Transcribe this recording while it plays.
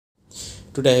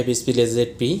Today I have HP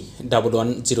laserjet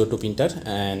P1102 printer,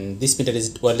 and this printer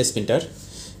is wireless printer,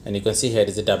 and you can see here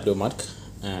is a W mark,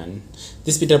 and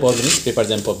this printer problem is paper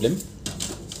jam problem,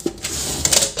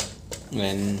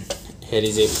 and here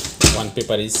is a one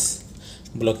paper is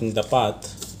blocking the path,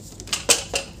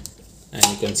 and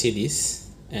you can see this,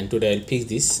 and today I'll fix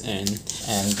this, and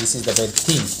this is the very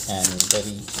thin and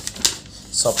very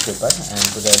soft paper, and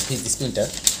today I'll fix this printer,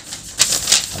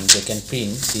 and they can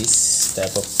print this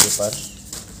type of paper,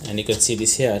 and you can see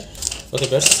this here. Okay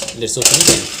first let's open it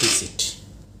and fix it.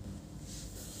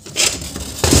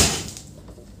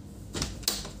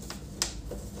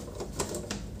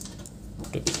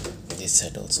 This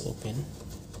side also open.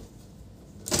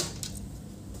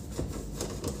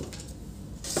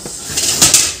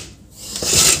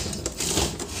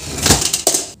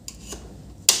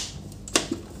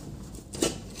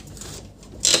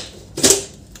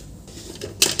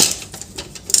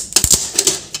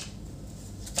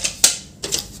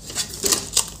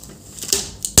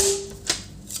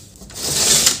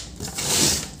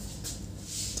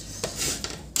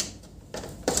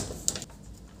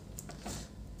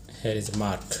 Here is a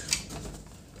mark,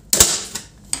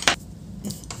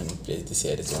 and place this.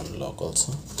 Here is one lock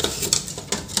also.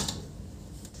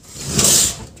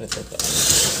 Open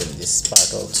this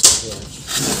part also here.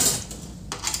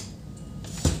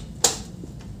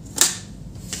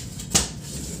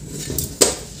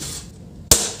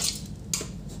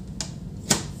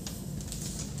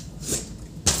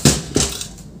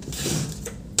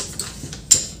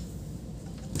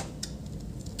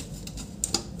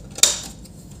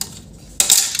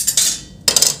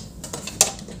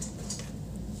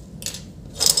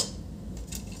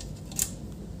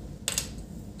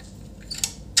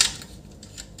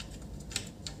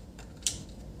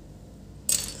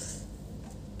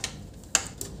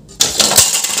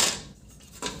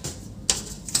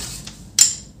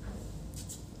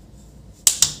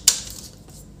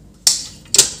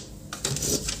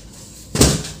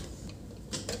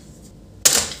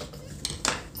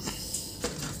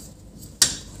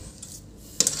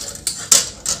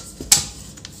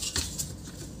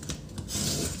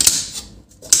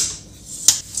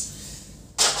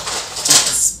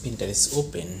 Printer is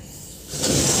open.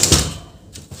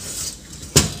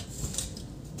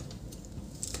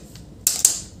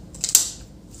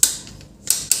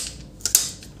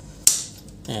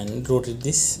 And rotate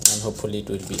this, and hopefully it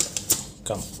will be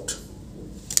come out.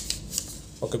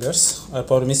 Okay viewers, our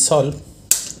problem is solved,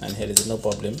 and here is no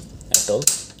problem at all.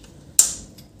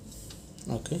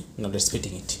 Okay, now let's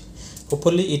fitting it.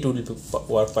 Hopefully it will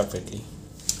work perfectly.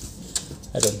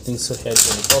 I don't think so here is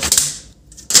any problem.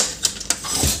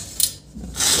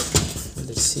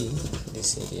 Let's see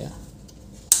this area.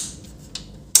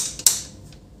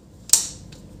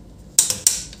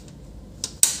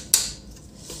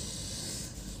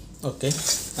 Okay,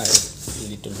 I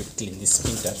little bit clean this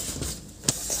printer.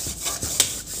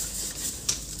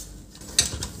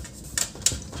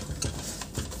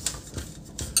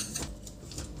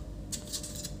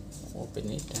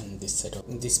 Open it, and this side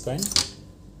of this point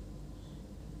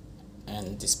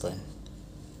and this point.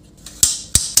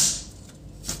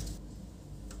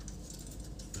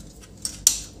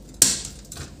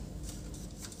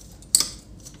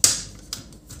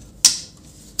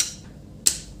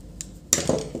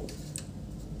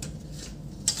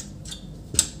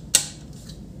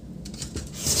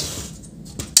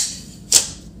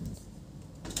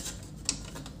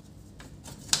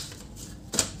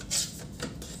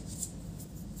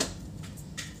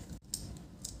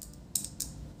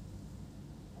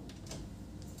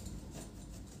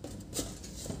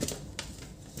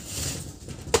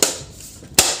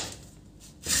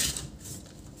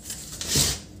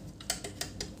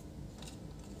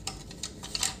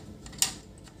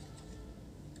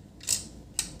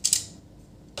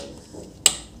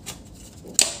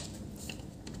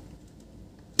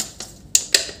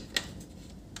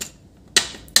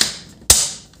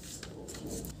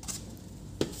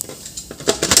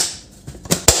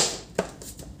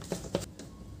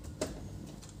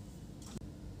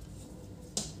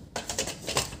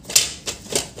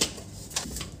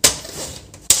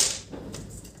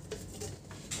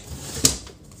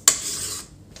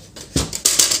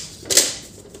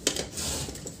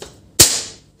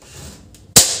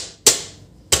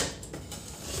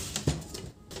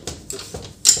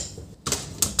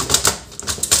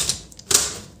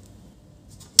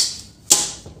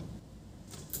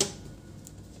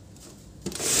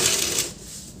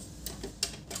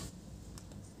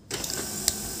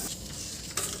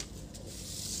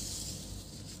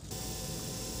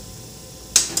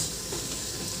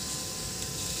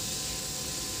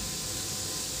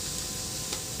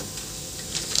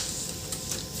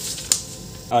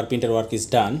 our printer work is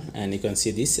done, and you can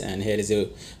see this, and here is a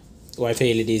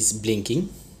Wi-Fi LED is blinking,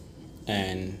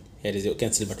 and here is a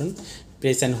cancel button.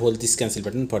 Press and hold this cancel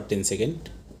button for 10 seconds,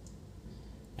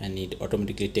 and it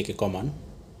automatically take a command.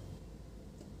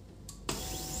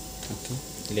 Okay,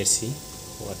 let's see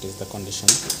what is the condition.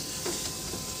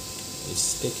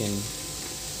 It's taken.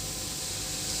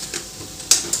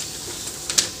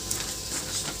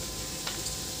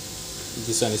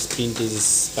 This one is print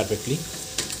is perfectly.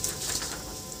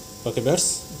 Okay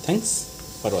viewers,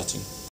 thanks for watching.